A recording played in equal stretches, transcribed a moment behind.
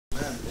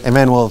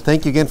Amen. Well,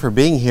 thank you again for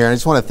being here. I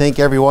just want to thank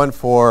everyone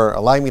for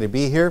allowing me to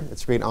be here.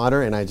 It's a great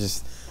honor, and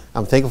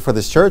I'm thankful for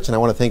this church, and I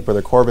want to thank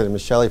Brother Corbin and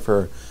Miss Shelley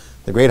for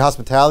the great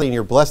hospitality, and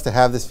you're blessed to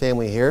have this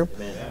family here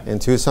in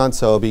Tucson.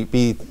 So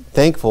be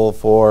thankful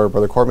for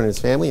Brother Corbin and his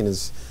family, and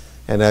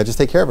just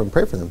take care of them,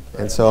 pray for them.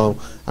 And so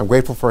I'm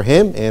grateful for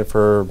him and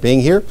for being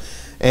here.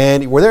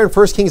 And we're there in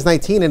 1 Kings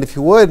 19, and if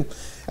you would,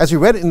 as we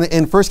read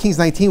in 1 Kings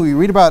 19, we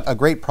read about a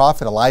great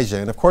prophet, Elijah.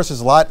 And of course,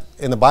 there's a lot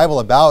in the Bible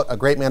about a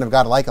great man of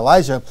God like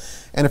Elijah.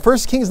 And in 1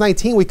 Kings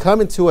 19, we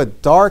come into a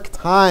dark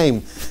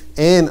time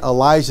in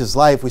Elijah's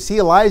life. We see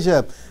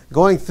Elijah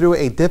going through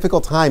a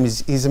difficult time.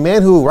 He's a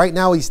man who right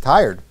now he's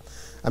tired,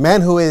 a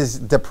man who is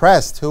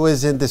depressed, who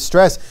is in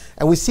distress.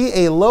 And we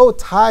see a low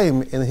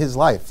time in his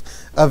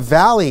life, a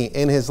valley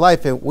in his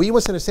life. And what you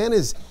must understand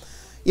is,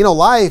 in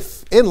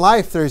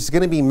life, there's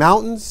going to be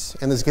mountains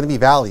and there's going to be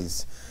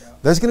valleys.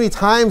 There's going to be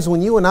times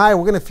when you and I,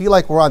 we're going to feel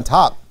like we're on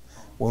top,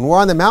 when we're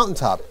on the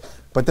mountaintop.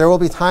 But there will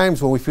be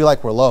times when we feel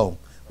like we're low,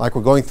 like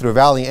we're going through a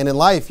valley. And in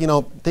life,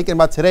 thinking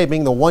about today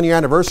being the 1-year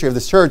anniversary of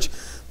this church,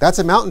 that's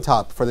a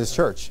mountaintop for this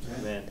church.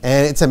 Amen.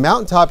 And it's a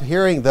mountaintop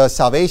hearing the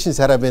salvations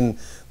that have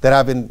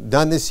been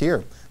done this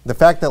year. The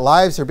fact that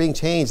lives are being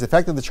changed, the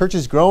fact that the church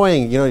is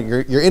growing,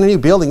 you're in a new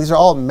building. These are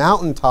all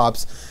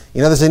mountaintops.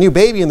 There's a new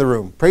baby in the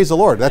room. Praise the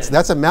Lord.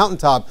 That's a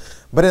mountaintop.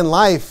 But in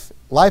life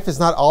is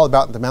not all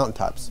about the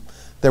mountaintops.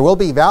 There will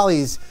be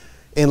valleys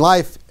in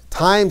life,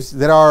 times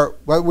that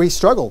we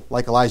struggle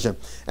like Elijah.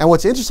 And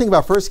what's interesting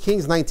about 1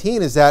 Kings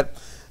 19 is that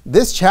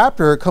this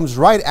chapter comes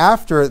right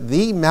after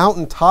the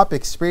mountaintop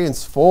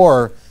experience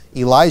for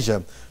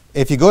Elijah.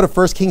 If you go to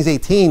 1 Kings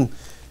 18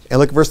 and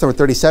look at verse number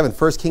 37,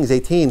 1 Kings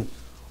 18,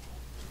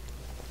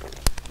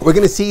 we're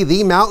going to see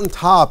the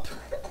mountaintop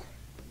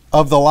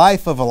of the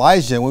life of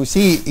Elijah. When we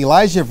see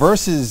Elijah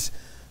versus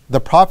the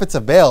prophets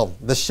of Baal,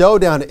 the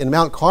showdown in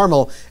Mount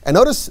Carmel. And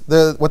notice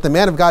what the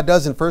man of God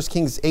does in 1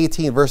 Kings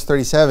 18, verse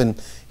 37.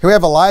 Here we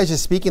have Elijah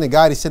speaking to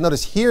God. He said,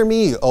 notice, "Hear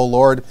me, O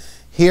Lord,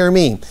 hear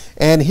me."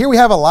 And here we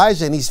have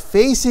Elijah, and he's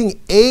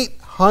facing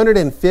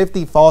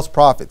 850 false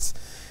prophets.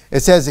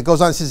 It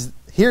goes on, it says,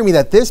 "Hear me,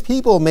 that this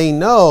people may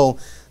know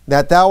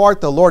that thou art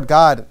the Lord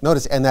God,"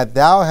 notice, "and that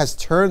thou hast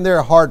turned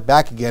their heart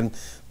back again."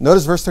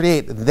 Notice verse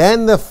 38,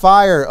 "Then the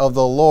fire of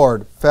the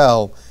Lord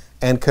fell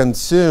and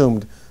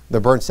consumed the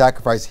burnt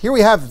sacrifice." Here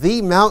we have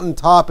the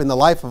mountaintop in the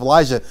life of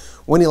Elijah.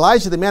 When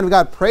Elijah, the man of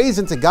God, prays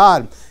into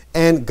God,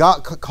 and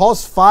God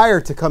calls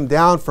fire to come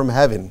down from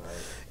heaven.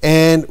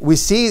 And we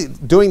see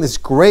doing this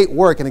great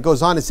work, and it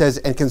goes on, it says,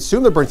 "And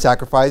consume the burnt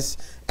sacrifice,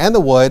 and the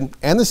wood,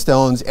 and the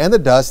stones, and the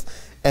dust,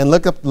 and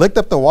licked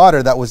up the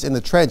water that was in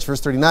the trench."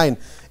 Verse 39,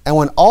 "And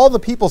when all the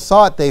people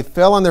saw it, they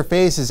fell on their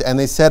faces, and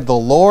they said, The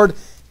Lord,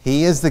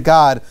 He is the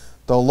God.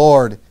 The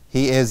Lord,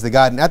 He is the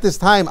God." And at this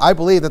time, I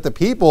believe that the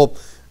people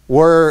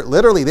were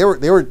literally, they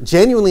were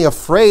genuinely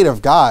afraid of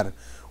God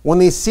when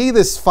they see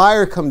this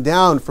fire come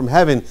down from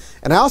heaven.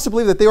 And I also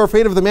believe that they were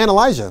afraid of the man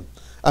Elijah,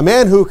 a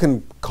man who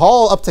can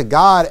call up to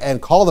God and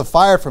call the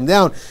fire from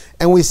down.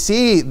 And we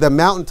see the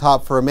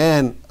mountaintop for a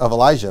man of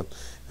Elijah,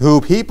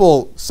 who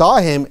people saw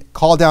him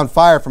call down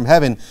fire from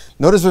heaven.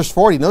 Notice verse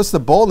 40. Notice the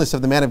boldness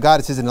of the man of God.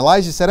 It says, "And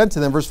Elijah said unto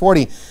them," verse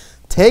 40,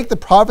 "Take the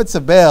prophets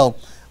of Baal,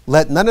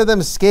 let none of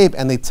them escape.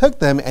 And they took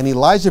them, and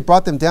Elijah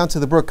brought them down to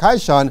the brook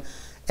Kishon,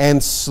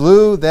 and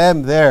slew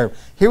them there."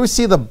 Here we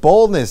see the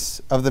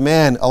boldness of the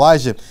man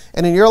Elijah.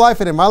 And in your life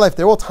and in my life,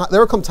 there will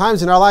come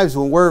times in our lives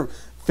when we're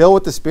filled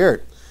with the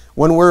Spirit,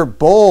 when we're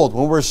bold,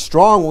 when we're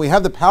strong, when we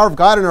have the power of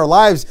God in our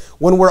lives,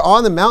 when we're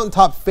on the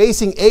mountaintop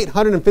facing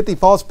 850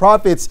 false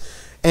prophets,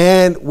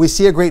 and we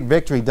see a great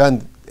victory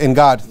done in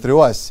God through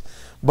us.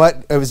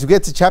 But as we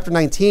get to chapter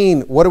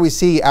 19, what do we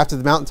see after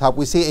the mountaintop?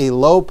 We see a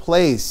low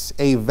place,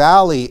 a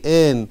valley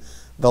in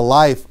the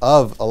life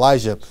of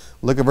Elijah.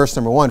 Look at verse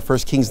number 1,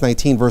 1 Kings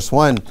 19, verse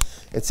 1.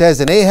 It says,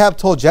 "And Ahab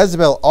told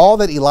Jezebel all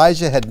that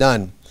Elijah had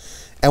done,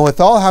 and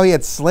withal how he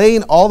had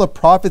slain all the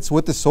prophets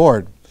with the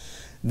sword.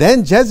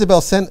 Then Jezebel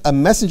sent a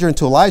messenger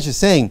unto Elijah,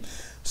 saying,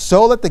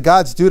 So let the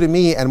gods do to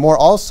me, and more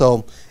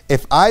also,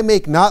 if I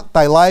make not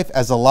thy life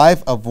as the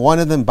life of one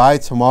of them by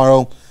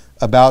tomorrow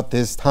about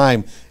this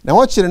time." Now I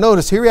want you to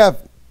notice, here we have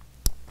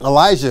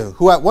Elijah,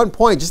 who at one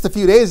point, just a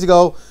few days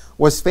ago,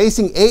 was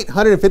facing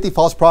 850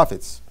 false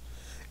prophets.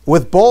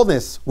 With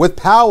boldness, with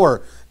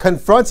power,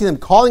 confronting them,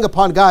 calling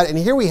upon God. And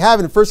here we have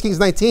in 1 Kings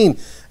 19,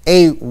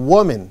 a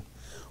woman,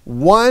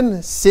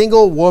 one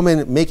single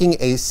woman making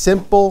a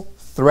simple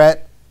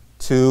threat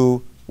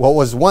to what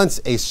was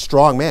once a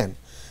strong man.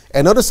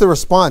 And notice the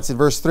response in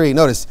verse 3.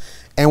 Notice,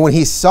 "And when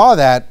he saw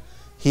that,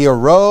 he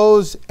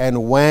arose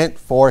and went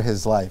for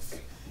his life."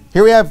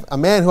 Here we have a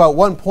man who at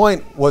one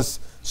point was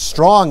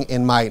strong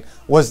in might,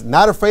 was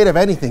not afraid of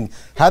anything,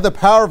 had the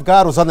power of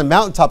God, was on the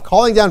mountaintop,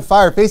 calling down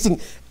fire, facing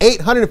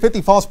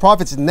 850 false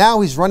prophets. And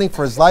now he's running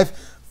for his life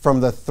from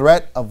the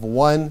threat of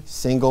one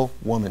single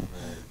woman.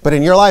 But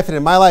in your life and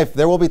in my life,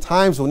 there will be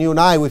times when you and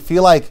I, we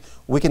feel like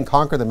we can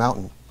conquer the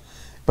mountain.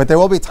 But there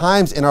will be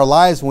times in our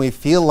lives when we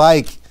feel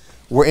like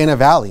we're in a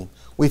valley.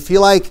 We feel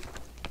like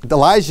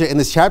Elijah in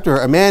this chapter,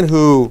 a man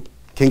who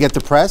can get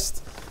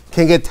depressed,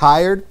 can get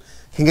tired,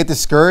 can get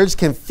discouraged,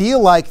 can feel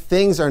like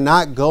things are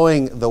not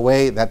going the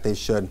way that they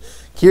should.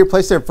 Can you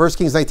place there 1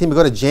 Kings 19? We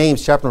go to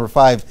James chapter number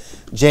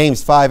 5,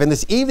 James 5. And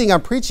this evening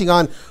I'm preaching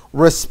on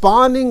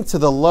responding to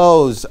the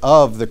lows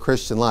of the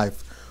Christian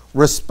life.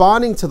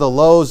 Responding to the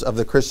lows of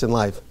the Christian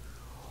life.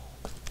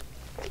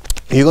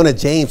 You go to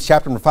James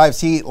chapter number 5.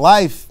 See,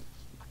 life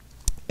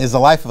is a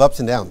life of ups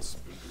and downs.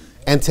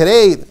 And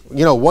today,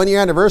 1 year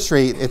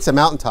anniversary, it's a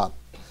mountaintop.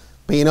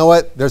 But you know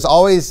what? There's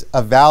always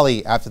a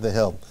valley after the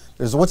hill.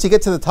 Once you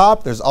get to the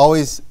top, there's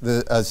always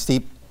a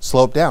steep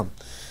slope down.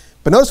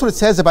 But notice what it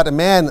says about the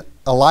man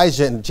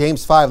Elijah in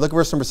James 5. Look at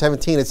verse number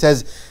 17. It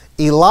says,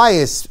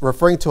 Elias,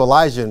 referring to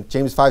Elijah in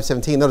James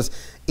 5:17. Notice,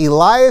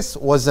 Elias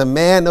was a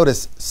man,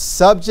 notice,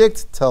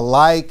 subject to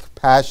like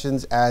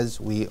passions as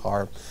we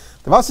are.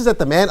 The Bible says that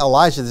the man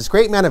Elijah, this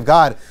great man of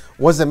God,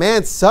 was a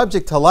man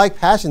subject to like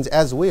passions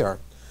as we are.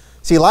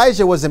 See,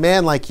 Elijah was a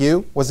man like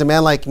you, was a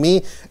man like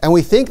me, and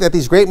we think that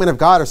these great men of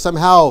God are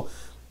somehow,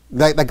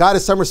 that God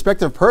is some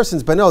respecter of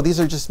persons, but no, these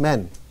are just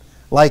men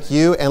like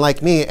you and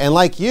like me. And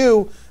like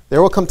you,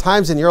 there will come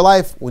times in your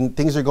life when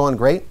things are going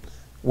great,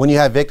 when you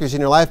have victories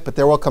in your life, but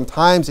there will come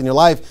times in your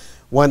life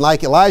when,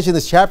 like Elijah in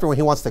this chapter, when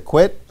he wants to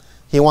quit,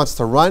 he wants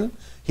to run,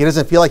 he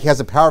doesn't feel like he has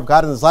the power of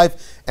God in his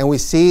life, and we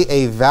see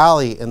a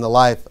valley in the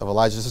life of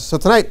Elijah. So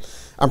tonight,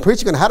 I'm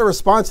preaching on how to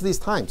respond to these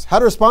times, how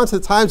to respond to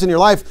the times in your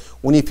life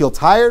when you feel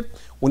tired,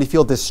 when you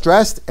feel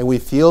distressed, and we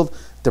feel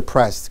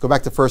depressed. Go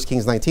back to 1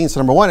 Kings 19. So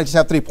number one, I just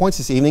have 3 points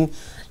this evening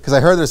because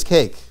I heard there's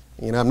cake.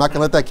 I'm not going to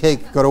let that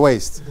cake go to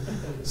waste.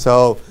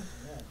 So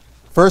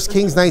 1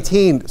 Kings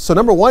 19. So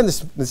number one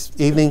this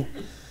evening,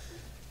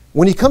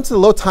 when you come to the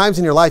low times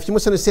in your life, you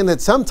must understand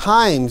that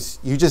sometimes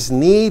you just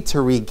need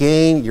to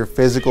regain your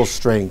physical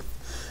strength.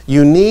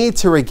 You need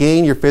to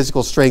regain your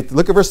physical strength.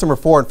 Look at verse number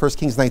 4 in 1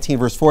 Kings 19,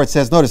 verse 4. It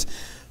says, notice,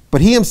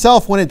 but he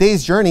himself went a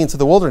day's journey into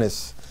the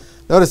wilderness.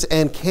 Notice,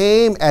 and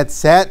came and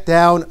sat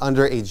down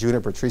under a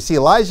juniper tree. See,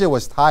 Elijah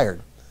was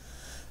tired.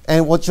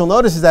 And what you'll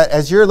notice is that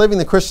as you're living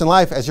the Christian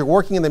life, as you're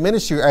working in the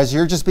ministry, as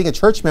you're just being a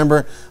church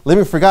member,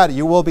 living for God,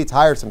 you will be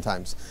tired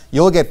sometimes.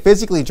 You'll get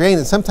physically drained,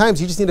 and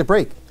sometimes you just need a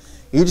break.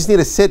 You just need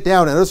to sit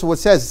down. And notice what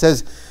it says. It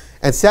says,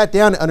 and sat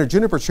down under a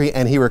juniper tree,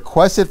 and he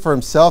requested for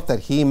himself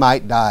that he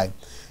might die,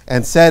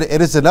 and said,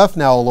 it is enough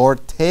now, O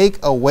Lord, take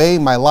away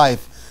my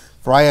life,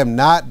 for I am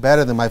not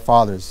better than my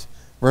fathers.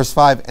 Verse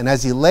 5, and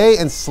as he lay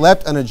and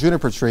slept under a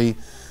juniper tree,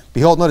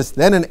 behold, notice,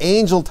 then an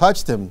angel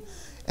touched him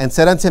and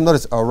said unto him,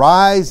 notice,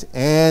 arise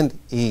and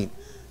eat.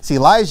 See,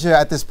 Elijah,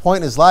 at this point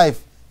in his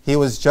life, he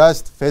was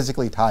just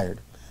physically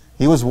tired.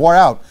 He was wore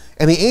out.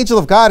 And the angel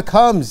of God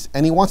comes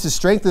and he wants to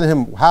strengthen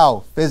him.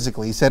 How?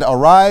 Physically. He said,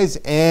 arise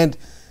and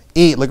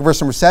eat. Look at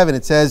verse number 7.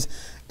 It says,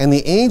 and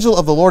the angel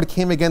of the Lord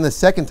came again the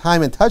second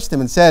time and touched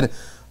him and said,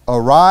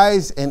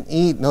 arise and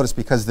eat. Notice,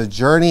 because the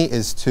journey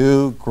is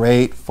too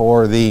great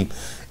for thee.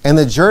 And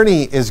the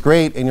journey is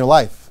great in your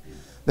life.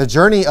 The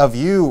journey of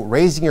you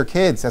raising your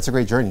kids, that's a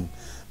great journey.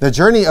 The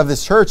journey of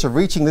this church, of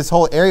reaching this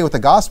whole area with the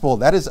gospel,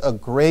 that is a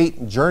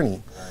great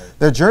journey.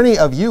 The journey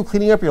of you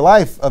cleaning up your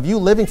life, of you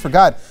living for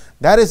God,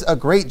 that is a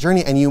great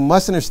journey. And you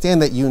must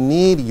understand that you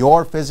need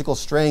your physical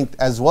strength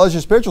as well as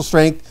your spiritual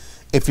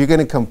strength if you're going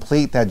to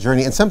complete that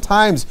journey. And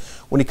sometimes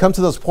when you come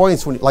to those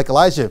points, like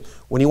Elijah,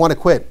 when you want to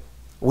quit,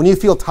 when you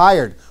feel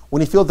tired,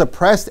 when you feel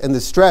depressed and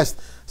distressed,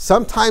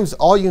 sometimes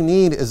all you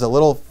need is a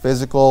little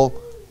physical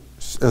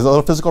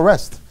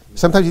rest.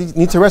 Sometimes you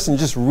need to rest and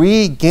just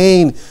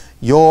regain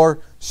your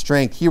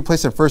strength. Here,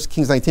 placed in 1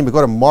 Kings 19, but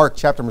go to Mark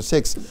chapter number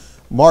 6.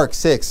 Mark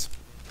 6.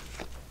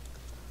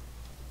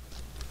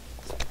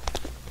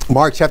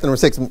 Mark chapter number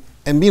 6.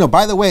 And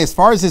by the way, as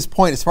far as this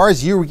point, as far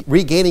as you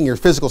regaining your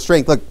physical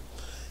strength, look,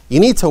 you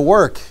need to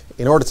work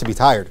in order to be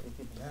tired.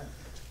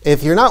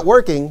 If you're not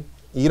working,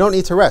 you don't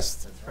need to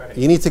rest. Right.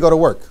 You need to go to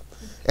work.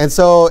 And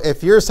so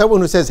if you're someone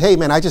who says, hey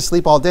man, I just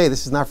sleep all day,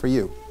 this is not for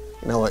you.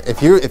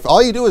 If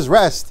all you do is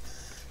rest,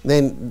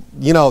 then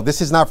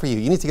this is not for you.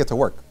 You need to get to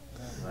work.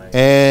 Right.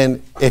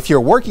 And if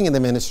you're working in the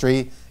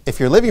ministry, if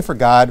you're living for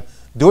God,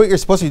 do what you're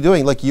supposed to be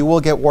doing. Like, you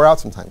will get wore out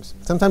sometimes.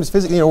 Sometimes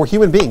physically, we're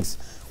human beings.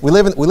 We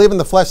live in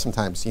the flesh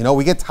sometimes.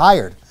 We get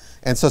tired.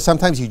 And so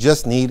sometimes you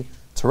just need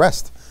to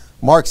rest.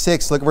 Mark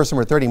 6, look at verse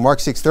number 30. Mark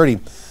 6:30.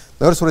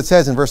 Notice what it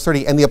says in verse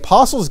 30. And the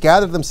apostles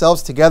gathered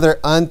themselves together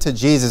unto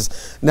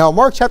Jesus. Now,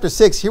 Mark chapter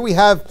 6, here we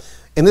have,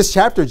 in this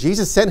chapter,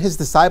 Jesus sent his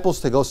disciples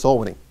to go soul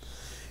winning.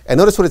 And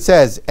notice what it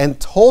says. And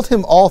told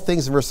him all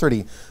things in verse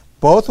 30,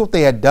 both what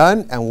they had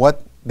done and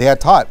what they had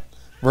taught.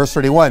 Verse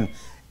 31.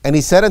 And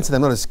he said unto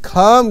them, notice,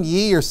 come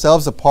ye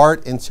yourselves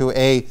apart into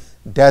a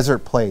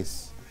desert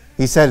place.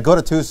 He said, go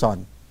to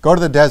Tucson. Go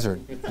to the desert.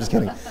 Just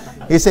kidding.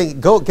 He's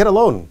saying, go get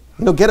alone.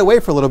 Get away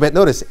for a little bit.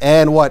 Notice,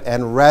 and what?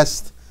 And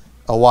rest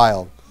a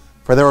while.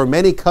 For there were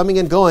many coming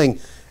and going.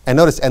 And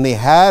notice, and they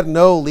had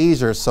no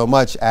leisure so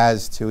much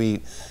as to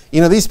eat.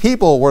 These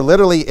people were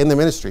literally in the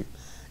ministry.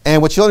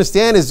 And what you'll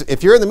understand is,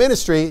 if you're in the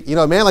ministry,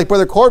 a man like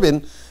Brother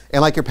Corbin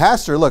and like your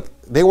pastor, look,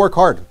 they work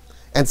hard.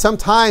 And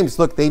sometimes,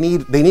 look, they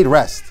need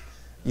rest.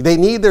 They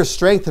need their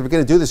strength if we're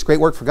going to do this great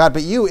work for God.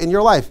 But you, in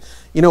your life,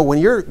 when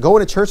you're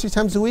going to church 3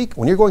 times a week,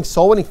 when you're going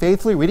soul winning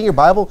faithfully, reading your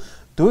Bible,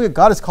 doing what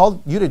God has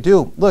called you to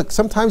do, look,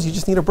 sometimes you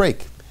just need a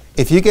break.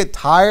 If you get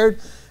tired,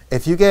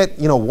 if you get,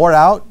 wore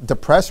out,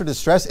 depressed or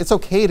distressed, it's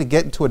okay to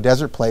get into a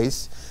desert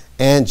place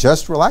and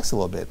just relax a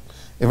little bit.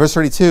 In verse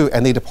 32,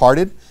 and they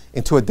departed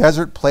into a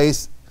desert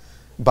place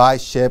by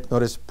ship,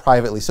 notice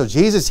privately. So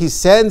Jesus, he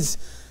sends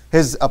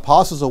his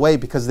apostles away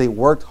because they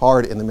worked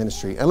hard in the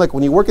ministry. And look,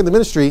 when you work in the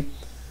ministry,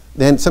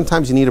 then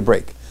sometimes you need a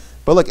break.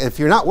 But look, if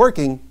you're not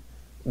working,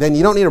 then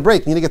you don't need a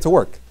break. You need to get to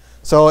work.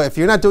 So if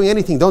you're not doing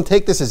anything, don't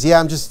take this as,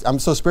 I'm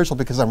so spiritual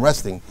because I'm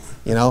resting.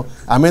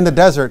 I'm in the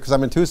desert because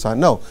I'm in Tucson.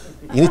 No,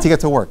 you need to get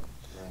to work.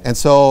 And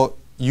so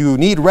you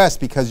need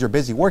rest because you're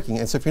busy working.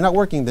 And so if you're not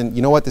working, then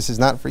you know what? This is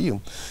not for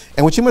you.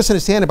 And what you must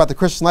understand about the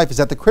Christian life is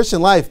that the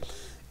Christian life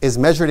is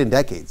measured in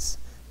decades.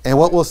 And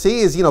what we'll see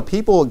is,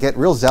 people get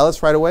real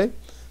zealous right away.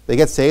 They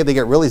get saved, they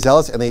get really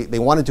zealous, and they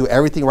want to do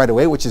everything right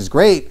away, which is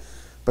great,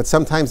 but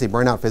sometimes they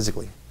burn out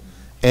physically.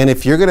 And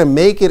if you're going to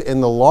make it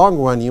in the long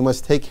run, you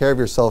must take care of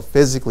yourself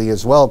physically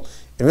as well.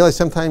 And realize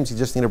sometimes you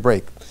just need a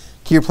break.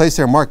 Keep your place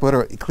there, Mark. Go to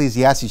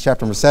Ecclesiastes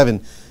chapter number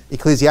 7.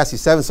 Ecclesiastes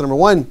 7. So number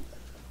 1,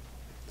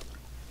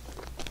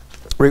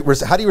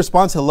 how do you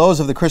respond to the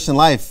lows of the Christian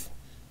life?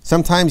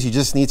 Sometimes you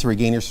just need to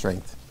regain your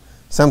strength.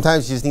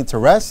 Sometimes you just need to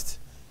rest.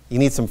 You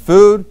need some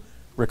food,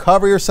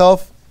 recover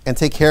yourself, and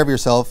take care of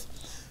yourself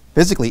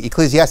physically.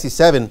 Ecclesiastes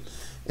 7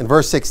 in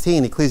verse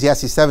 16.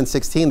 Ecclesiastes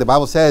 7:16. The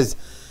Bible says,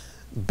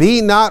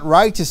 be not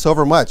righteous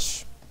over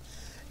much,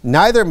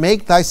 neither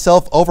make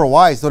thyself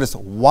overwise. Notice,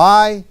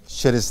 why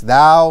shouldest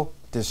thou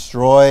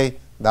destroy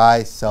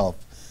thyself?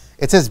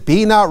 It says,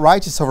 be not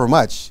righteous over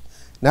much,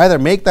 neither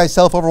make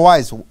thyself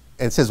overwise.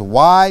 It says,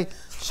 why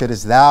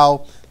shouldest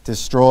thou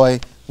destroy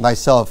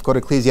thyself? Go to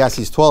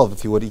Ecclesiastes 12,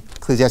 if you would.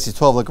 Ecclesiastes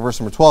 12, look at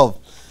verse number 12.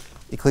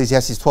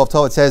 Ecclesiastes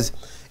 12:12, it says,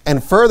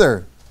 and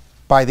further,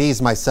 by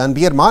these, my son,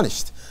 be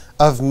admonished.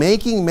 Of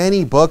making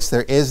many books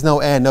there is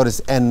no end. Notice,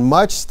 and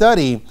much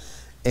study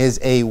is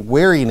a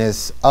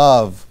weariness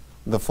of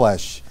the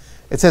flesh.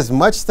 It says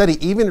much study,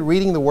 even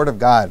reading the Word of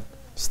God,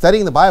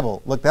 studying the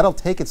Bible. Look, that'll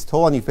take its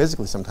toll on you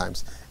physically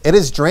sometimes. It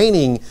is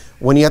draining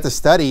when you have to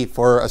study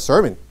for a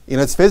sermon.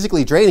 It's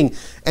physically draining.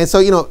 And so,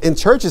 in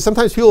churches,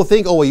 sometimes people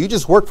think, oh, well, you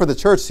just work for the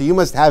church, so you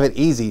must have it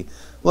easy.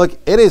 Look,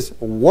 it is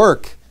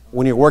work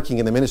when you're working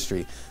in the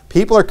ministry.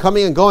 People are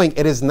coming and going.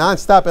 It is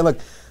nonstop. And look,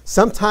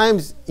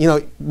 sometimes,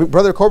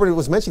 Brother Corbin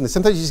was mentioning this,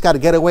 sometimes you just got to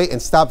get away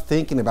and stop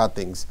thinking about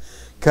things.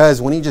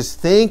 Because when you just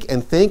think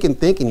and think and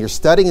think and you're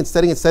studying and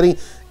studying and studying,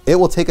 it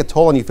will take a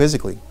toll on you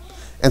physically.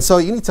 And so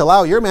you need to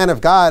allow your man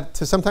of God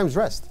to sometimes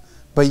rest.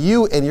 But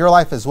you in your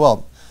life as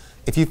well.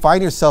 If you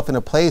find yourself in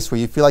a place where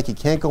you feel like you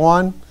can't go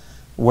on,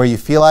 where you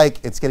feel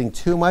like it's getting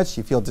too much,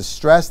 you feel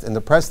distressed and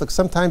depressed, look,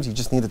 sometimes you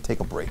just need to take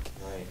a break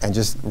and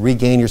just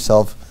regain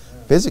yourself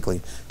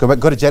physically. Go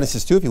to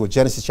Genesis 2 if you would.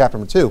 Genesis chapter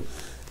number 2.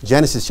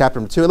 Genesis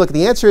chapter number 2. Look,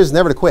 the answer is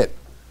never to quit.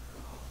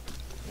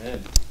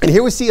 Amen. And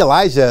here we see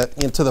Elijah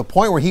to the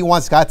point where he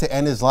wants God to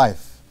end his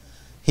life.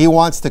 He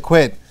wants to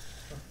quit.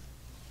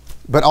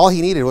 But all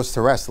he needed was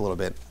to rest a little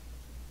bit.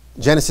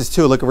 Genesis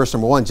 2, look at verse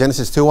number 1.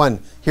 Genesis 2:1.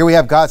 Here we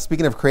have God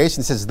speaking of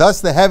creation. It says,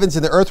 thus the heavens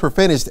and the earth were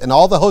finished, and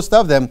all the host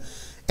of them.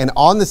 And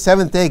on the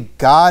seventh day,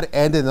 God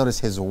ended, notice,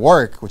 his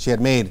work, which he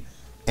had made.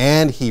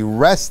 And he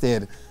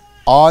rested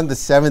on the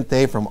seventh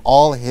day from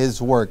all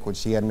his work,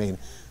 which he had made.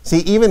 See,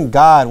 even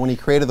God, when he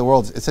created the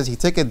world, it says he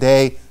took a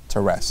day to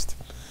rest.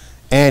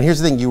 And here's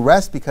the thing, you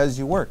rest because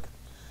you work.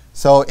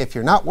 So if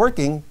you're not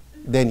working,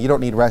 then you don't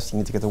need rest, you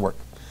need to get to work.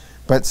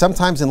 But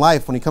sometimes in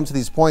life, when you come to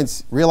these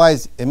points,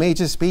 realize it may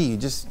just be you're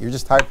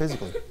just tired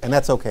physically, and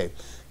that's okay.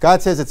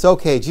 God says it's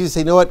okay. Jesus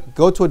said, you know what?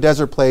 Go to a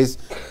desert place,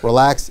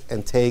 relax,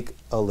 and take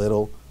a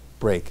little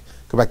break.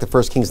 Go back to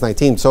 1 Kings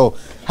 19. So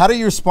how do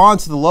you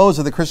respond to the lows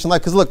of the Christian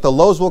life? Because look, the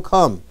lows will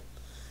come.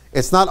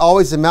 It's not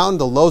always a mountain.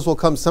 The lows will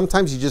come.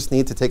 Sometimes you just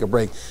need to take a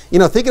break.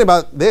 Thinking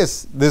about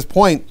this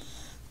point,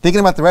 thinking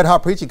about the Red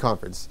Hot Preaching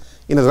Conference.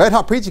 The Red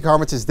Hot Preaching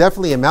Conference is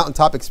definitely a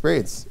mountaintop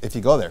experience if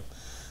you go there.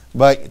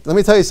 But let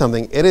me tell you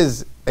something. It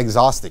is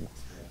exhausting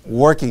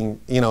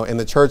working, in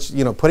the church,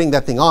 putting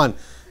that thing on.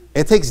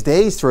 It takes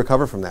days to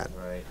recover from that.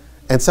 Right.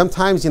 And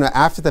sometimes,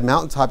 after the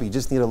mountaintop, you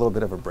just need a little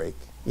bit of a break.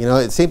 It's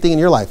the same thing in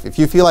your life. If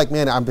you feel like,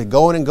 man, I've been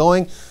going and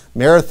going,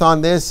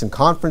 marathon this and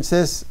conference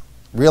this,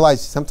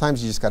 realize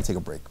sometimes you just got to take a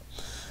break.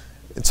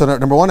 And so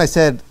number 1, I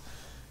said,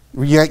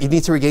 you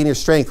need to regain your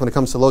strength when it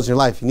comes to lows in your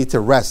life. You need to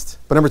rest.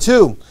 But number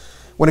 2,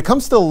 when it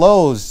comes to the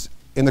lows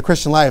in the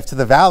Christian life, to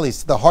the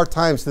valleys, to the hard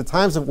times, to the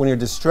times of when you're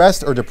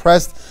distressed or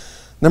depressed,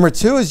 number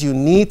 2 is you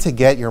need to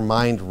get your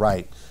mind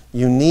right.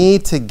 You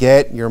need to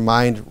get your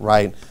mind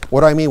right.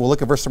 What do I mean? We'll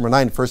look at verse number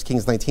 9, 1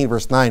 Kings 19,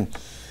 verse 9.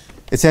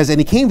 It says, and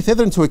he came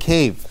thither into a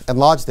cave and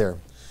lodged there.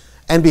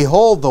 And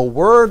behold, the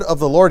word of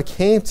the Lord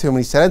came to him, and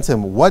he said unto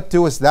him, what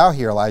doest thou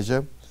here,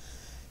 Elijah?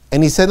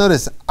 And he said,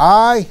 notice,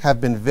 I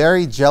have been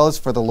very jealous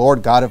for the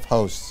Lord God of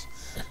hosts.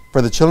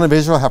 For the children of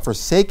Israel have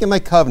forsaken thy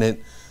covenant,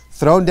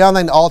 thrown down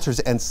thine altars,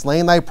 and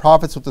slain thy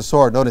prophets with the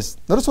sword. Notice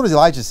what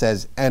Elijah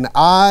says. And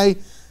I,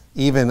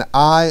 even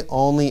I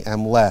only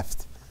am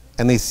left,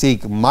 and they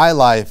seek my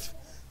life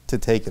to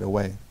take it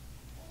away.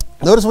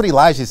 Notice what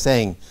Elijah is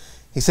saying.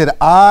 He said,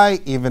 I,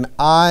 even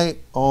I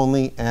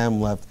only am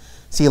left.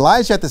 See,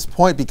 Elijah at this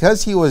point,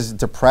 because he was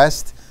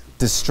depressed,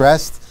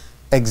 distressed,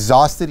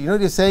 exhausted, you know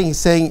what he's saying? He's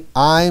saying,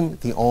 I'm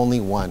the only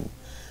one.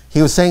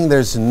 He was saying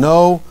there's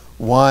no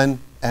one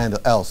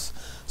else.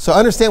 So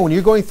understand, when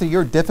you're going through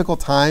your difficult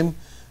time,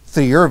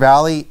 through your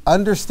valley,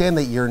 understand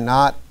that you're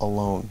not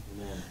alone.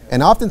 Amen.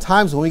 And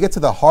oftentimes when we get to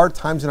the hard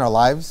times in our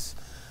lives,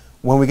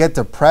 when we get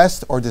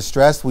depressed or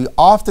distressed, we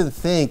often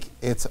think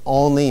it's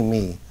only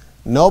me.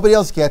 Nobody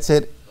else gets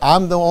it.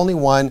 I'm the only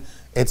one.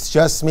 It's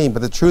just me.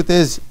 But the truth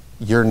is,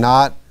 you're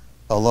not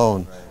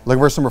alone. Right. Look at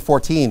verse number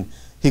 14.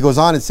 He goes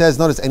on and says,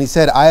 notice, and he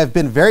said, I have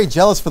been very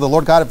jealous for the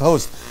Lord God of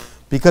hosts,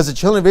 because the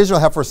children of Israel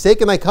have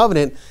forsaken thy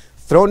covenant,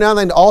 thrown down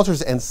thine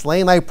altars, and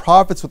slain thy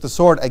prophets with the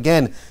sword.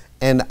 Again,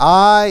 and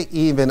I,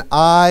 even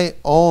I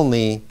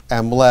only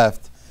am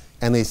left,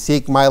 and they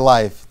seek my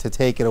life to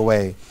take it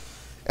away.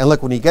 And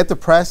look, when you get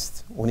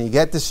depressed, when you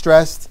get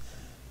distressed,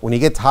 when you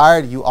get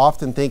tired, you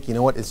often think, you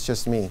know what, it's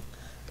just me.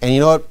 And you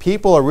know what,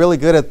 people are really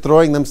good at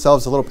throwing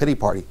themselves a little pity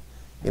party.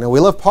 You know,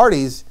 we love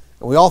parties,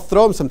 and we all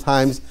throw them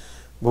sometimes,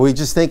 but we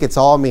just think it's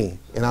all me.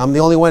 And I'm the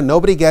only one,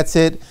 nobody gets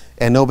it,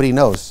 and nobody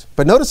knows.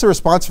 But notice the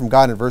response from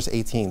God in verse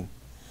 18.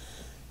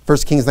 1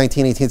 Kings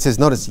 19:18 says,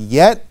 notice,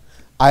 yet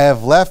I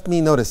have left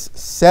me, notice,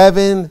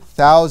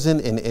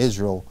 7,000 in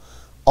Israel,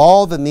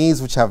 all the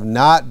knees which have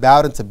not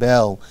bowed unto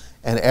Baal,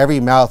 and every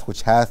mouth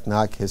which hath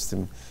not kissed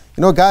him.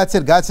 You know what God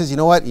said? God says, you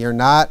know what? You're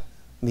not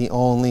the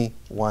only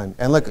one.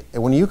 And look,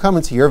 when you come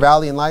into your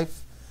valley in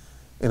life,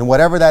 and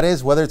whatever that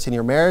is, whether it's in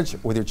your marriage,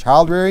 with your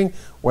child rearing,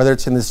 whether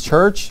it's in this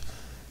church,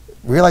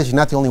 realize you're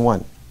not the only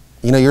one.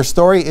 You know, your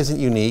story isn't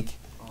unique.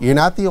 You're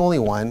not the only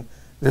one.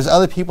 There's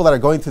other people that are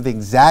going through the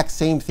exact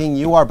same thing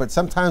you are, but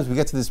sometimes we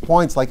get to this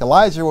point, like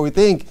Elijah, where we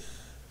think,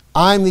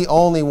 I'm the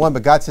only one,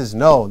 but God says,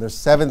 no, there's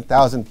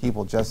 7,000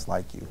 people just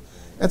like you.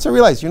 And so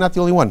realize you're not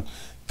the only one.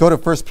 Go to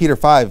 1 Peter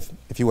 5,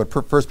 if you would,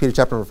 1 Peter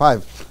chapter number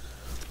 5.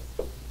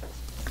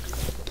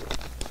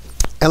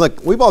 And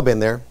look, we've all been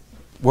there,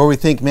 where we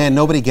think, man,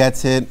 nobody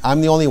gets it.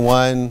 I'm the only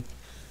one.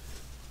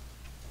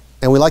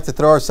 And we like to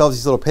throw ourselves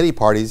these little pity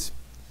parties.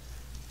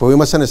 But we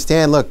must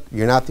understand, look,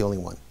 you're not the only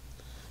one.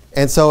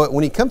 And so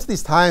when you come to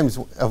these times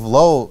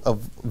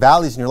of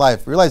valleys in your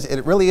life, realize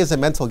it really is a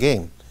mental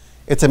game.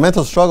 It's a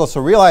mental struggle. So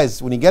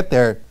realize when you get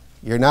there,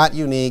 you're not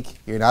unique.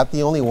 You're not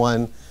the only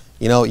one.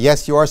 You know,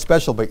 yes, you are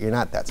special, but you're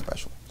not that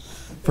special.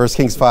 1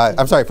 Peter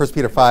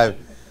 5.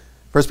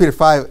 1 Peter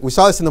 5. We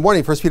saw this in the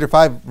morning. 1 Peter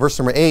 5, verse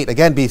number 8.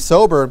 Again, be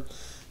sober,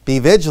 be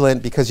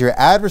vigilant, because your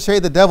adversary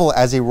the devil,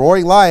 as a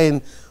roaring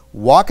lion,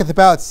 walketh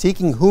about,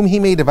 seeking whom he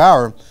may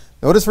devour.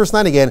 Notice verse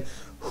 9 again.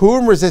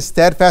 Whom resist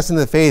steadfast in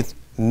the faith,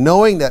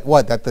 knowing that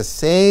what? That the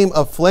same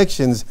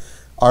afflictions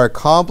are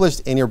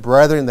accomplished in your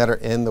brethren that are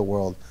in the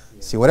world.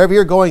 See, whatever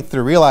you're going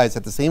through, realize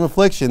that the same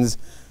afflictions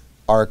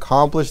are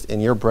accomplished in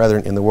your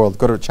brethren in the world.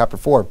 Go to chapter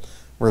 4,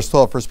 verse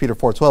 12, 1 Peter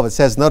 4:12. It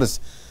says, notice,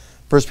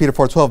 1 Peter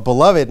 4:12,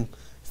 beloved,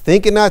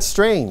 think it not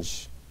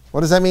strange.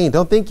 What does that mean?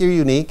 Don't think you're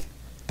unique.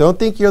 Don't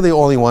think you're the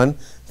only one.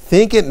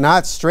 Think it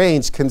not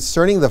strange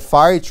concerning the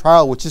fiery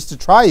trial which is to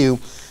try you,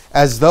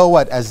 as though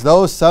what? As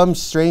though some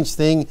strange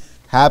thing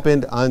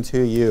happened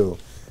unto you.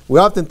 We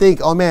often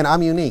think, oh man,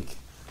 I'm unique.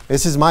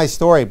 This is my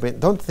story. But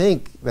don't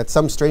think that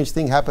some strange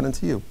thing happened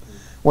unto you.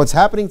 What's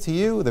happening to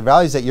you, the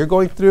values that you're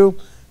going through,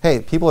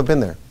 hey, people have been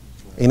there.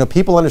 You know,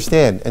 people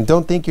understand. And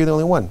don't think you're the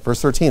only one.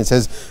 Verse 13, it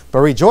says, but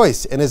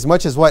rejoice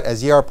inasmuch as what?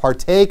 As ye are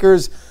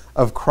partakers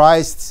of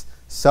Christ's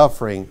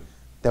suffering,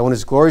 that when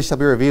his glory shall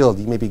be revealed,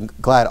 you may be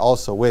glad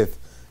also with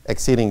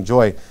exceeding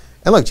joy.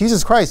 And look,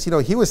 Jesus Christ, you know,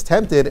 he was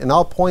tempted in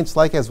all points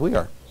like as we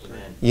are.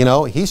 Amen. You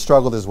know, he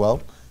struggled as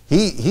well.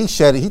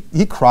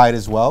 He cried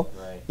as well.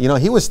 Right. You know,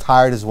 he was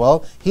tired as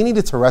well. He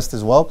needed to rest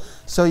as well.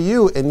 So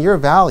you, in your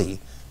valley,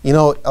 you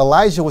know,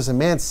 Elijah was a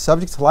man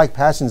subject to like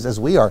passions as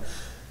we are.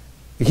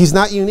 He's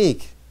not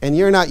unique, and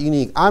you're not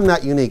unique. I'm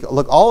not unique.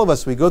 Look, all of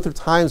us, we go through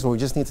times where we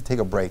just need to take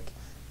a break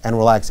and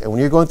relax. And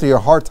when you're going through your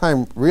hard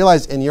time,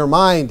 realize in your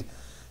mind,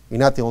 you're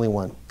not the only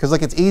one. Because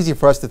like it's easy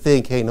for us to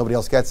think, hey, nobody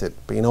else gets it.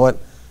 But you know what?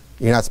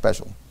 You're not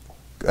special.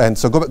 And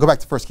so go back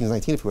to 1 Kings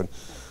 19 if you would.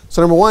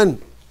 So number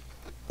one,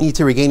 you need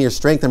to regain your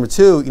strength. Number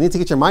two, you need to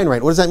get your mind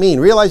right. What does that mean?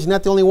 Realize you're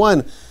not the only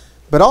one.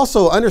 But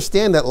also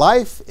understand that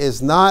life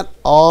is not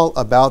all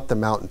about the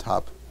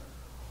mountaintop.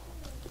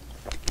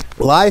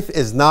 Life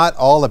is not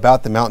all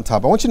about the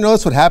mountaintop. I want you to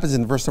notice what happens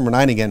in verse number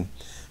 9 again.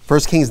 1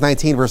 Kings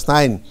 19, verse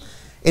 9.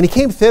 And he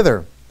came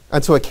thither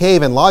unto a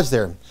cave and lodged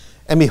there.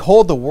 And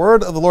behold, the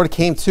word of the Lord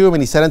came to him,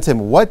 and he said unto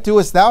him, what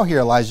doest thou here,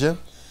 Elijah?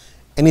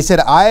 And he said,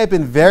 I have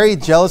been very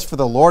jealous for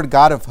the Lord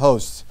God of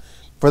hosts,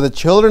 for the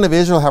children of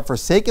Israel have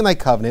forsaken thy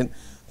covenant,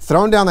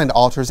 thrown down thine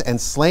altars,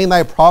 and slain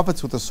thy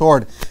prophets with the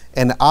sword.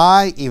 And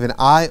I, even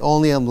I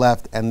only am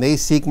left, and they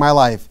seek my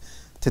life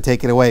to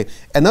take it away.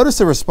 And notice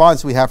the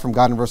response we have from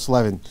God in verse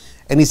 11.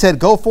 And he said,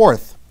 go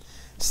forth,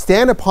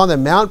 stand upon the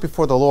mount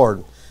before the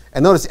Lord.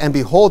 And notice, and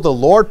behold, the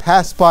Lord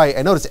passed by.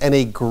 And notice, and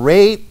a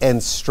great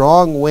and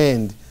strong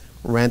wind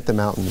rent the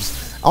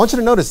mountains. I want you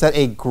to notice that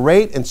a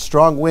great and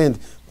strong wind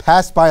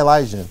passed by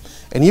Elijah.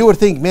 And you would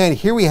think, man,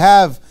 here we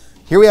have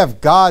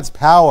God's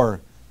power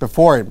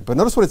before him. But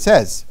notice what it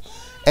says.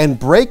 And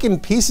break in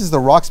pieces the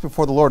rocks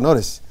before the Lord.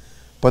 Notice,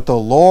 but the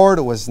Lord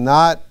was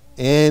not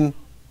in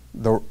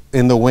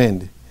the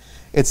wind.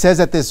 It says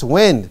that this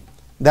wind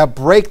that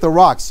break the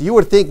rocks, you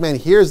would think, man,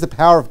 here's the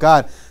power of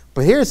God.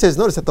 But here it says,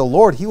 notice that the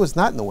Lord, he was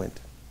not in the wind.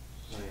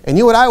 And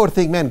you and I would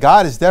think, man,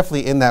 God is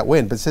definitely in that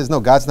wind. But it says, no,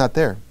 God's not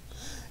there.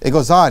 It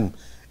goes on,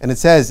 and it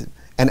says,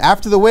 and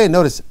after the wind,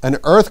 notice, an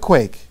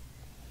earthquake.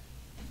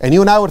 And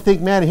you and I would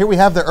think, man, here we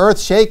have the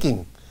earth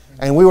shaking.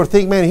 And we would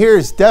think, man, here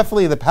is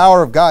definitely the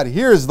power of God.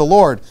 Here is the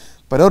Lord.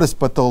 But notice,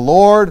 but the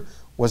Lord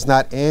was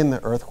not in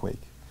the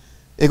earthquake.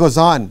 It goes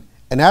on,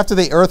 and after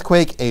the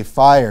earthquake, a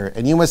fire.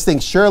 And you must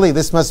think, surely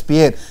this must be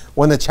it.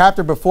 When the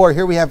chapter before,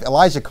 here we have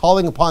Elijah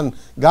calling upon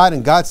God,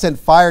 and God sent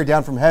fire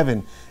down from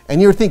heaven.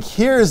 And you would think,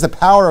 here is the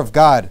power of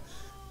God.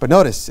 But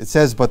notice, it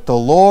says, but the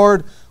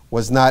Lord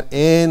was not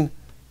in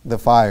the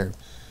fire.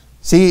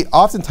 See,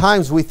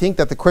 oftentimes we think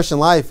that the Christian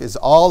life is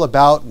all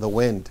about the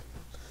wind,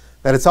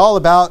 that it's all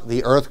about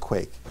the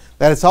earthquake,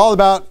 that it's all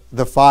about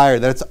the fire,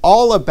 that it's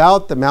all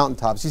about the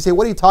mountaintops. You say,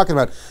 what are you talking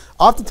about?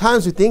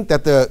 Oftentimes we think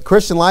that the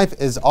Christian life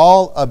is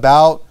all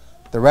about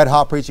the Red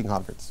Hot Preaching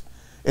Conference.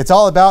 It's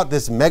all about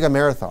this mega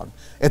marathon.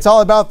 It's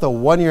all about the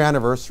 1-year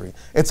anniversary.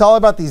 It's all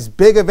about these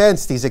big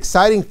events, these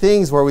exciting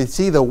things where we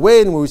see the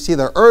wind, where we see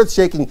the earth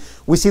shaking,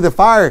 we see the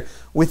fire.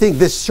 We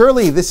think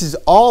surely this is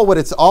all what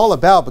it's all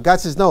about. But God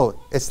says, no,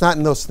 it's not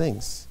in those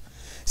things.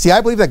 See, I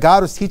believe that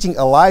God was teaching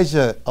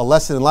Elijah a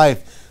lesson in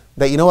life,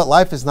 that you know what,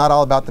 life is not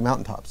all about the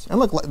mountaintops. And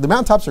look, the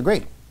mountaintops are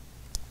great.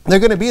 They're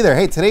going to be there.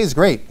 Hey, today's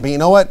great. But you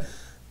know what?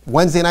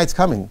 Wednesday night's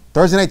coming.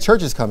 Thursday night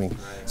church is coming.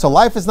 So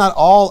life is not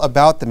all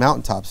about the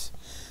mountaintops.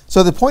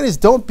 So the point is,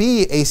 don't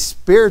be a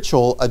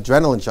spiritual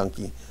adrenaline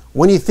junkie.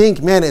 When you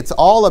think, man, it's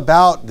all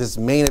about this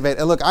main event.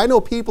 And look, I know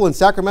people in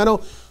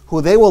Sacramento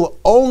who they will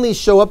only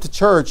show up to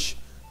church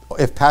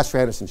if Pastor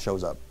Anderson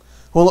shows up,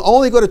 who will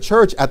only go to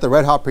church at the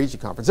Red Hot Preaching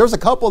Conference. There was a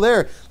couple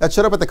there that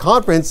showed up at the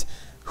conference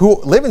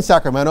who live in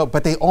Sacramento,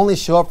 but they only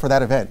show up for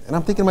that event. And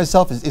I'm thinking to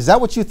myself, is that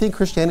what you think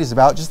Christianity is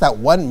about? Just that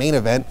one main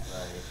event?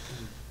 Right.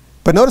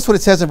 But notice what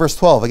it says in verse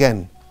 12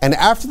 again. And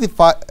after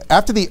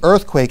the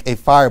earthquake, a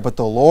fire, but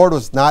the Lord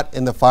was not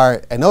in the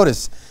fire. And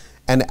notice,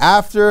 and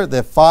after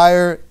the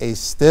fire, a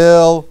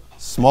still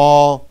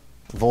small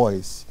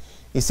voice.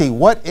 You see,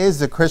 what is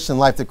the Christian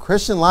life? The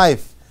Christian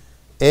life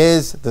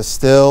is the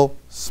still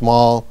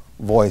small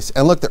voice.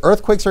 And look, the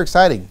earthquakes are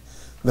exciting.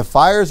 The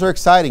fires are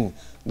exciting.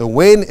 The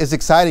wind is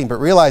exciting, but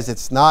realize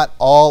it's not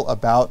all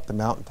about the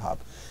mountaintop.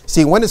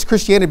 See, when does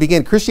Christianity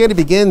begin? Christianity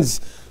begins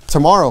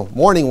tomorrow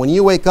morning when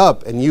you wake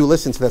up and you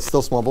listen to that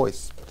still small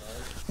voice.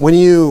 When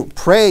you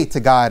pray to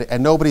God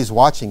and nobody's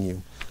watching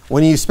you.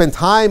 When you spend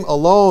time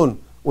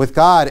alone with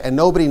God and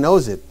nobody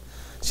knows it.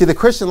 See, the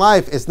Christian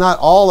life is not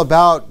all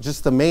about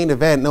just the main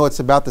event. No, it's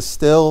about the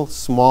still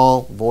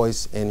small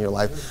voice in your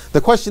life.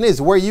 The question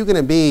is, where are you going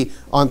to be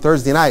on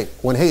Thursday night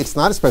when, hey, it's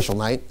not a special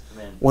night,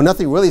 when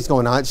nothing really is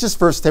going on? It's just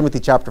 1 Timothy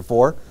chapter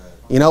 4.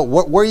 You know,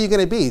 where are you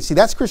going to be? See,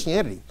 that's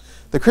Christianity.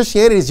 The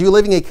Christianity is you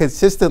living a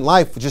consistent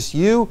life with just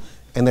you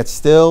and that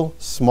still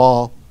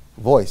small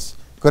voice.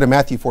 Go to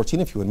Matthew 14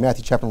 if you would.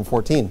 Matthew chapter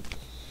 14.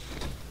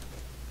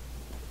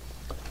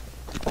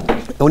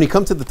 And when you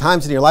come to the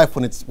times in your life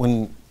when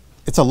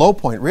it's a low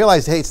point,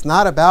 realize, hey, it's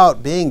not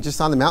about being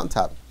just on the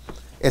mountaintop.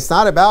 It's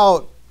not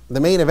about the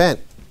main event.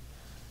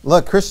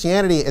 Look,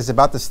 Christianity is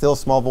about the still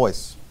small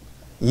voice.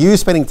 You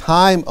spending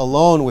time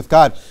alone with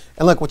God.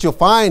 And look, what you'll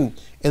find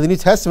in the New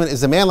Testament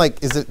is a man like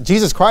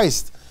Jesus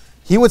Christ.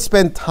 He would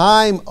spend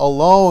time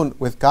alone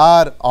with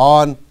God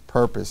on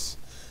purpose.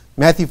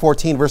 Matthew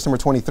 14, verse number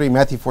 23.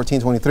 Matthew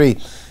 14, 23.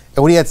 And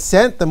when he had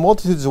sent the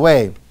multitudes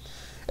away.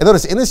 And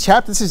notice, in this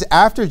chapter, this is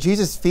after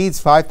Jesus feeds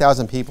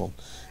 5,000 people.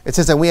 It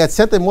says, and when he had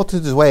sent the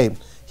multitudes away,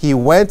 he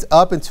went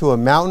up into a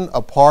mountain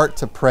apart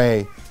to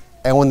pray.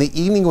 And when the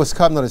evening was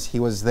come, notice, he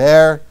was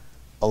there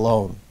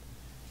alone.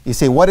 You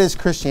say, what is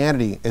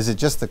Christianity? Is it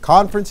just the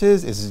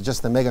conferences? Is it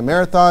just the mega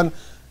marathon?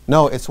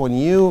 No, it's when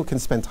you can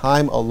spend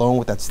time alone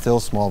with that still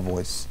small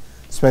voice.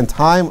 Spend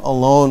time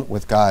alone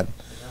with God.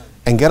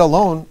 And get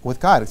alone with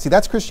God. See,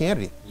 that's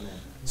Christianity. Amen.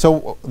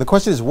 So the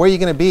question is, where are you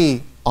going to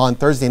be on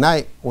Thursday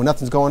night when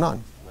nothing's going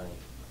on? Right.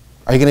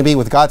 Are you going to be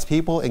with God's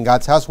people in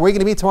God's house? Where are you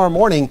going to be tomorrow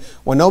morning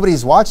when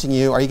nobody's watching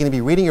you? Are you going to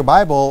be reading your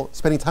Bible,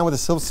 spending time with a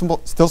still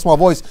small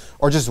voice,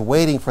 or just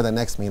waiting for the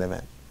next main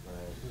event? Right.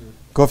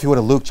 Go, if you would,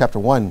 to Luke chapter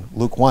 1.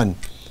 Luke 1.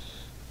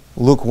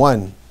 Luke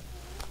 1.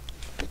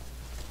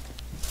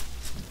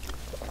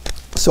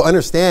 So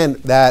understand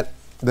that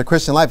the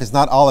Christian life is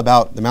not all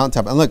about the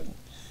mountaintop. And look,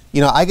 you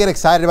know, I get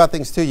excited about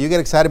things too. You get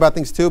excited about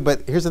things too.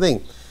 But here's the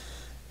thing.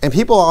 And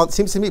it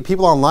seems to me,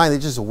 people online, they're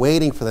just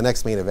waiting for the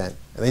next main event.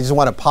 And they just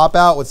want to pop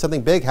out when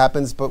something big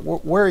happens. But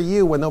where are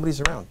you when nobody's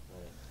around?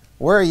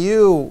 Where are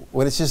you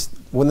when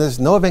there's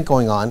no event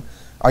going on?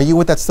 Are you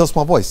with that still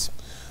small voice?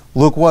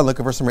 Luke 1, look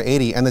at verse number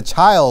 80. And the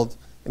child,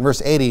 in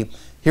verse 80,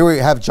 here we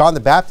have John the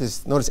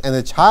Baptist. Notice, and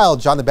the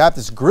child, John the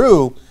Baptist,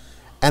 grew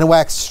and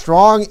waxed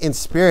strong in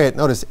spirit.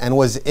 Notice, and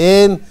was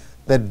in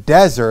the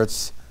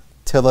deserts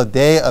till the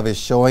day of his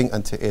showing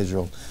unto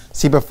Israel.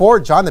 See, before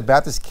John the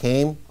Baptist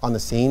came on the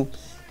scene,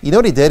 you know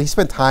what he did? He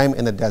spent time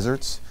in the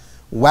deserts,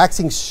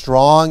 waxing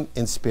strong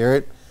in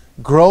spirit,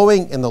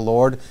 growing in the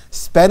Lord,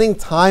 spending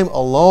time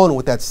alone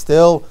with that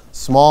still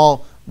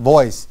small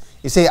voice.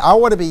 You say, I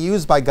want to be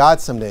used by God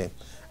someday.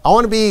 I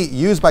want to be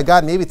used by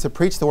God maybe to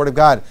preach the word of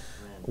God.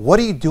 What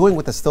are you doing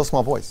with the still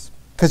small voice?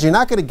 Because you're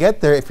not going to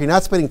get there if you're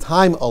not spending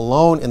time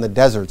alone in the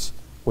deserts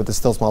with the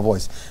still small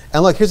voice.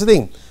 And look, here's the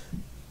thing.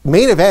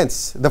 Main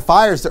events, the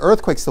fires, the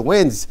earthquakes, the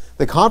winds,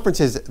 the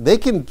conferences, they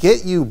can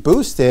get you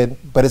boosted,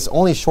 but it's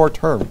only short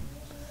term.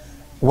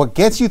 What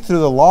gets you through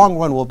the long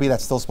run will be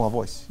that still small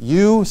voice.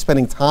 You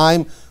spending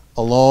time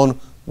alone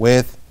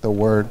with the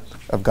word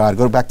of God.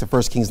 Go back to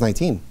 1 Kings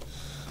 19.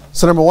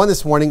 So number one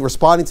this morning,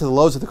 responding to the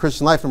lows of the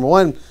Christian life. Number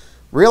one,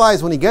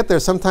 realize when you get there,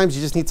 sometimes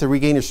you just need to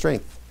regain your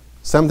strength.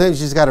 Sometimes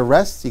you just got to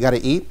rest. You got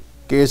to eat,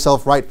 get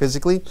yourself right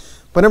physically.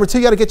 But number two,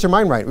 you got to get your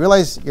mind right.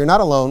 Realize you're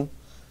not alone.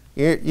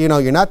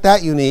 You're not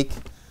that unique.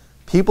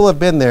 People have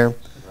been there.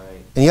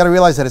 And you got to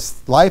realize that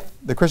it's life.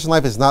 The Christian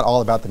life is not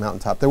all about the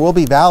mountaintop. There will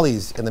be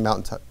valleys in the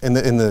mountaintop, in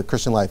the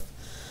Christian life.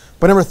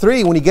 But number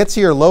three, when you get to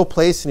your low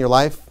place in your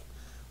life,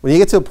 when you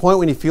get to a point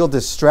when you feel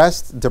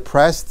distressed,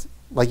 depressed,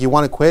 like you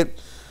want to quit,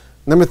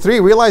 number three,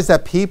 realize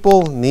that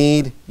people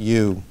need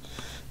you.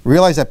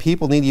 Realize that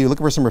people need you. Look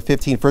at verse number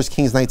 15, 1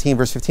 Kings 19,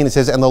 verse 15. It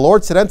says, and the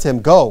Lord said unto him,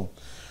 go,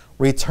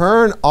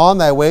 return on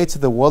thy way to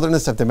the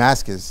wilderness of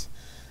Damascus.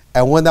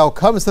 And when thou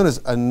comest, notice,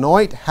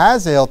 anoint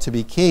Hazael to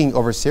be king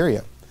over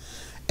Syria.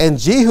 And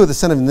Jehu the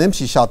son of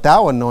Nimshi shalt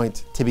thou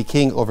anoint to be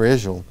king over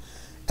Israel.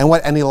 And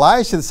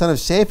Elisha the son of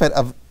Shaphat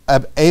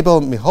of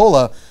Abel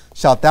Meholah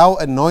shalt thou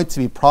anoint to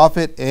be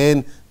prophet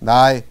in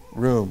thy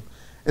room.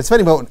 It's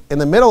funny, but in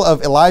the middle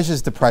of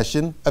Elijah's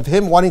depression, of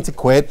him wanting to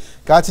quit,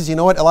 God says, you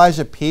know what,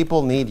 Elijah,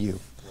 people need you.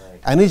 Right.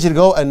 I need you to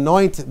go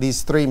anoint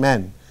these three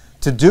men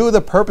to do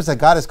the purpose that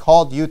God has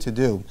called you to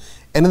do.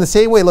 And in the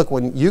same way, look,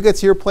 when you get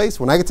to your place,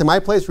 when I get to my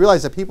place,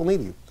 realize that people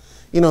need you.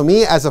 You know,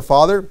 me as a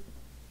father,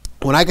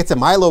 when I get to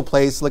my low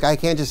place, look, I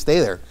can't just stay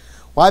there.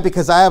 Why?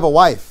 Because I have a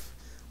wife.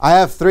 I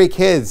have 3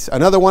 kids,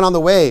 another one on the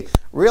way.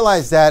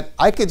 Realize that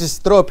I could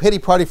just throw a pity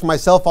party for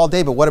myself all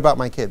day, but what about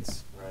my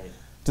kids? Right.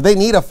 Do they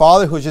need a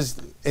father who's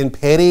just in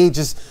pity,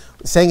 just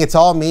saying it's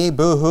all me,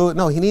 boo-hoo?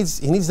 No, he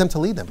needs them to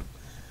lead them.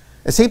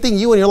 The same thing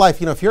you in your life.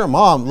 You know, if you're a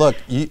mom, look,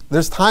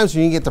 there's times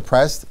when you get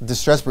depressed,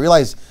 distressed, but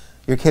realize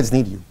your kids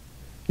need you.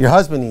 Your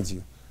husband needs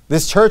you.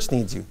 This church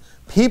needs you.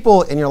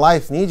 People in your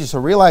life need you. So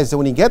realize that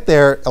when you get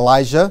there,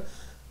 Elijah,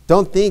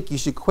 don't think you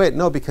should quit.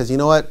 No, because you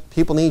know what?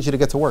 People need you to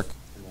get to work.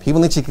 People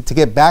need you to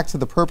get back to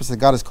the purpose that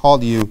God has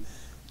called you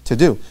to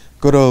do.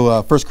 Go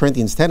to 1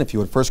 Corinthians 10, if you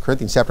would. 1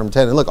 Corinthians chapter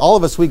 10. And look, all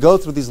of us, we go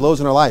through these lows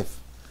in our life.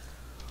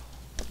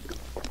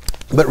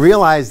 But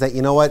realize that,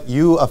 you know what?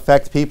 You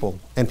affect people,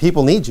 and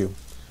people need you.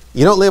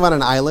 You don't live on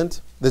an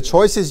island. The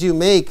choices you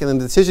make and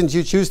the decisions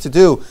you choose to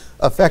do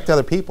affect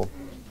other people.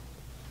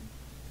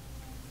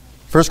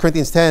 1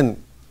 Corinthians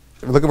 10,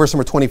 look at verse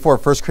number 24.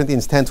 1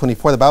 Corinthians 10,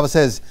 24. The Bible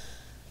says,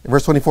 in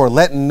verse 24,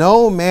 let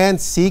no man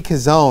seek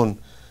his own,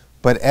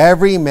 but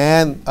every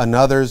man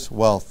another's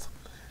wealth.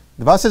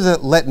 The Bible says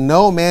that let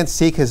no man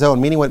seek his own,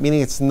 meaning what?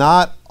 Meaning it's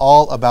not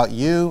all about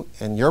you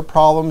and your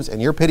problems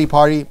and your pity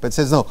party, but it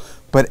says no,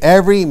 but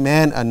every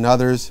man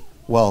another's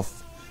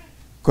wealth.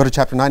 Go to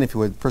chapter 9 if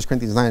you would, 1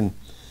 Corinthians 9.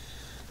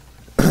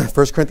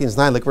 1 Corinthians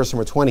 9, look at verse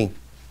number 20.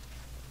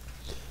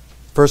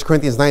 1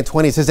 Corinthians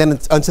 9:20, it says,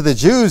 and unto the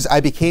Jews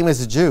I became as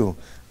a Jew,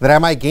 that I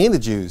might gain the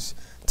Jews.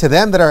 To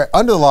them that are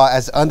under the law,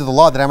 as under the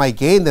law, that I might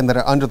gain them that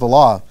are under the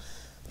law.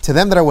 To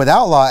them that are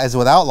without law, as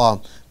without law,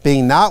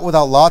 being not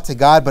without law to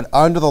God, but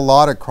under the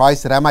law to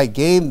Christ, that I might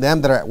gain them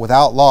that are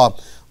without law.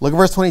 Look at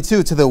verse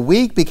 22. To the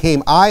weak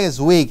became I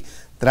as weak,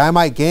 that I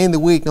might gain the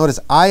weak. Notice,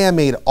 I am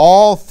made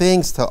all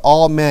things to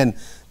all men,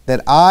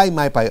 that I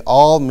might by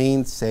all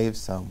means save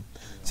some.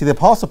 See, the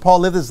Apostle Paul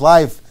lived his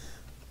life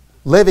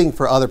living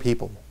for other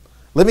people.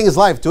 Living his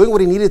life, doing what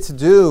he needed to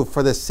do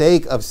for the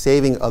sake of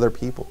saving other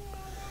people.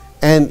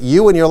 And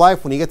you in your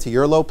life, when you get to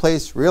your low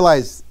place,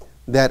 realize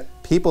that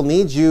people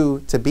need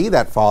you to be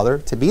that father,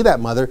 to be that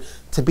mother,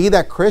 to be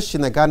that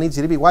Christian that God needs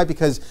you to be. Why?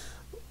 Because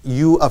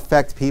you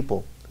affect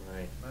people.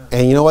 Right.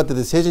 And you know what? The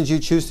decisions you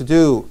choose to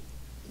do,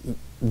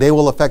 they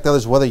will affect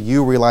others whether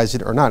you realize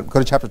it or not. Go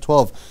to chapter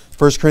 12,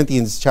 1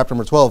 Corinthians chapter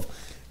number 12.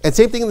 And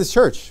same thing in this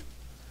church.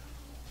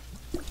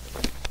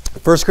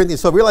 1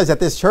 Corinthians 12, realize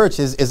that this church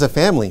is a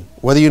family,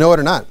 whether you know it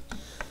or not.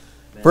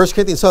 1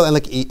 Corinthians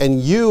 12,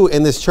 and you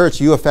in this church,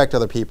 you affect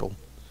other people.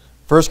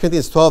 1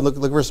 Corinthians 12, look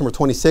at verse number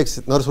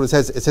 26. Notice what it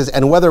says. It says,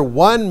 and whether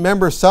one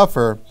member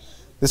suffer,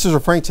 this is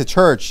referring to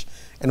church,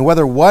 and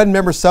whether one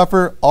member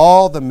suffer,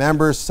 all the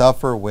members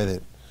suffer with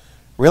it.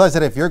 Realize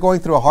that if you're going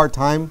through a hard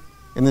time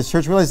in this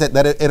church, realize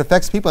that it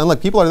affects people. And look,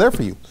 people are there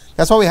for you.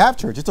 That's why we have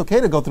church. It's okay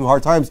to go through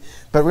hard times,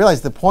 but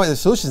realize the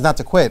solution is not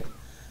to quit.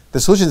 The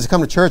solution is to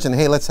come to church and,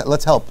 hey, let's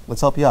help.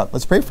 Let's help you out.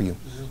 Let's pray for you.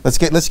 Let's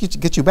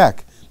get you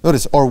back.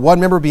 Notice, or one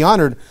member be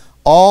honored,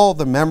 all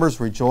the members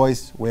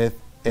rejoice with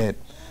it.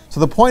 So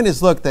the point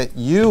is, look, that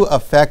you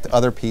affect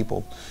other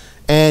people.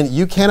 And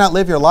you cannot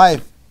live your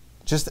life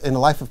just in a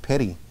life of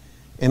pity,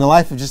 in a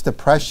life of just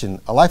depression,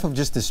 a life of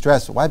just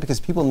distress. Why? Because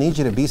people need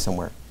you to be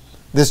somewhere.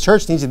 This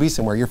church needs you to be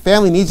somewhere. Your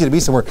family needs you to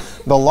be somewhere.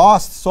 The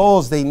lost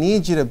souls, they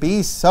need you to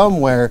be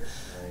somewhere.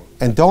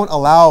 And don't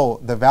allow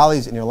the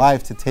valleys in your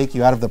life to take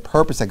you out of the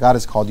purpose that God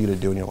has called you to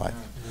do in your life.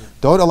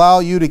 Don't allow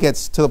you to get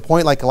to the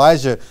point like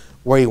Elijah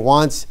where he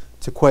wants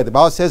to quit. The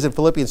Bible says in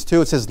Philippians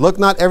 2, it says, look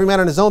not every man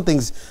on his own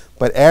things,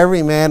 but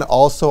every man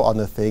also on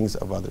the things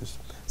of others.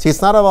 See,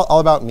 it's not all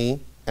about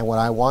me and what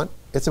I want.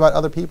 It's about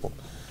other people.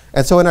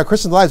 And so in our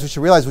Christian lives, we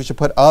should realize we should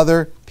put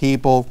other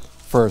people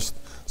first.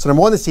 So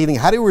number one this evening,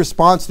 how do we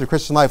respond to the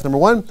Christian life? Number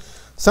one,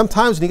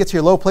 sometimes when you get to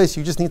your low place,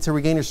 you just need to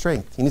regain your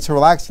strength. You need to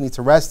relax. You need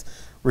to rest,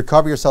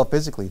 recover yourself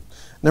physically.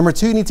 Number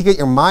two, you need to get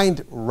your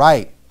mind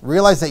right.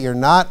 Realize that you're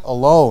not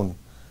alone.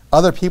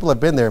 Other people have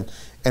been there.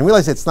 And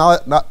realize it's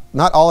not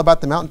all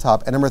about the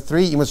mountaintop. And number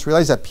three, you must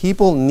realize that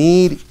people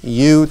need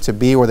you to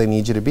be where they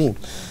need you to be.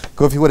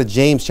 Go, if you would, to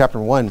James chapter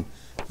 1.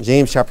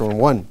 James chapter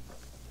 1.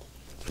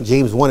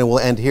 James 1, and we'll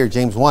end here.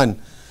 James 1.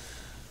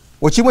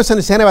 What you must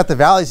understand about the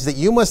valleys is that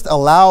you must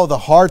allow the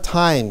hard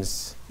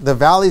times, the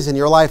valleys in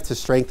your life, to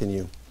strengthen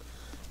you.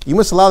 You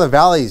must allow the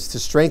valleys to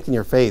strengthen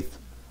your faith,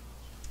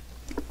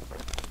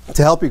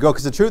 to help you grow.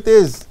 Because the truth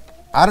is,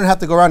 I don't have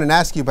to go around and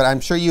ask you, but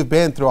I'm sure you've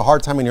been through a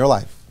hard time in your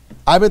life.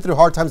 I've been through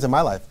hard times in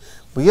my life.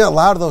 But you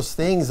allow those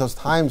things, those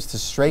times, to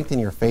strengthen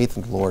your faith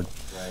in the Lord.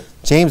 Right.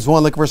 James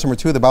 1, look at verse number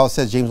 2. The Bible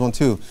says, James 1,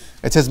 2.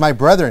 It says, my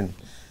brethren,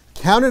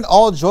 count it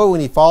all joy when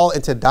you fall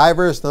into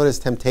diverse, notice,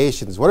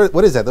 temptations.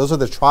 What is that? Those are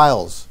the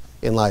trials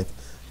in life,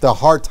 the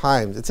hard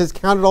times. It says,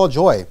 count it all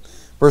joy.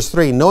 Verse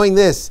 3, knowing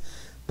this,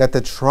 that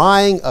the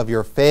trying of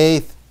your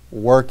faith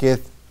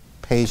worketh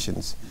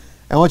patience.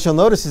 And what you'll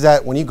notice is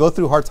that when you go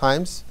through hard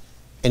times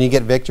and you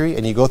get victory,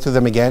 and you go through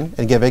them again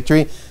and get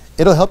victory,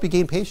 it'll help you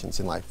gain patience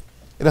in life.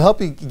 It'll help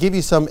you, give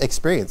you some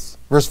experience.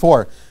 Verse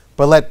 4,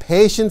 but let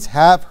patience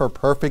have her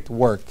perfect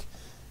work.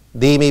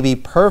 They may be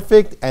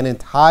perfect and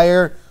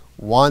entire,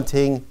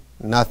 wanting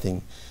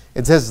nothing.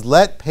 It says,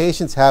 let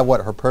patience have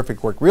what? Her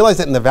perfect work. Realize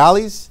that in the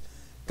valleys,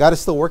 God is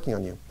still working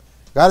on you.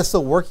 God is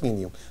still working in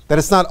you. That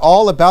it's not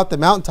all about the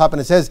mountaintop. And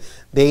it says,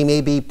 they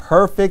may be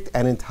perfect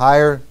and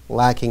entire,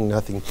 lacking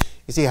nothing.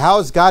 You see, how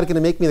is God going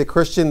to make me the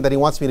Christian that he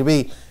wants me to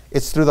be?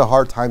 It's through the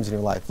hard times in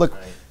your life. Look,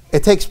 right.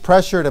 It takes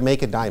pressure to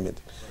make a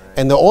diamond. Right.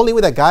 And the only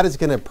way that God is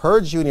going to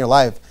purge you in your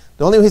life,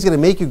 the only way he's going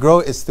to make you grow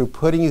is through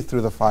putting you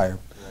through the fire.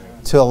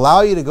 Right. To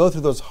allow you to go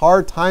through those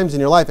hard times in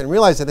your life and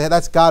realize that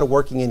that's God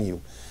working in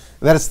you.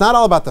 That it's not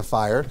all about the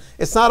fire.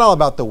 It's not all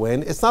about the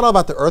wind. It's not all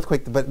about the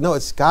earthquake. But no,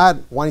 it's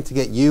God wanting to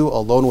get you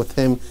alone with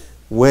him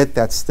with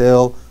that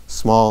still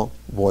small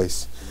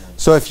voice.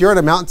 So if you're at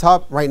a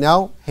mountaintop right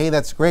now, hey,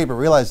 that's great, but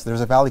realize there's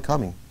a valley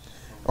coming.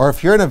 Or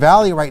if you're in a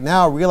valley right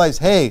now, realize,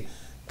 hey,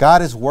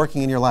 God is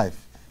working in your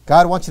life.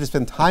 God wants you to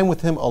spend time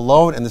with him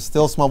alone in the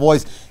still small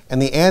voice. And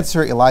the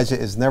answer, Elijah,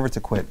 is never to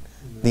quit.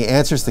 The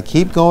answer is to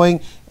keep going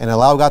and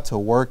allow God to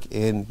work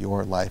in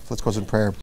your life. Let's close in prayer.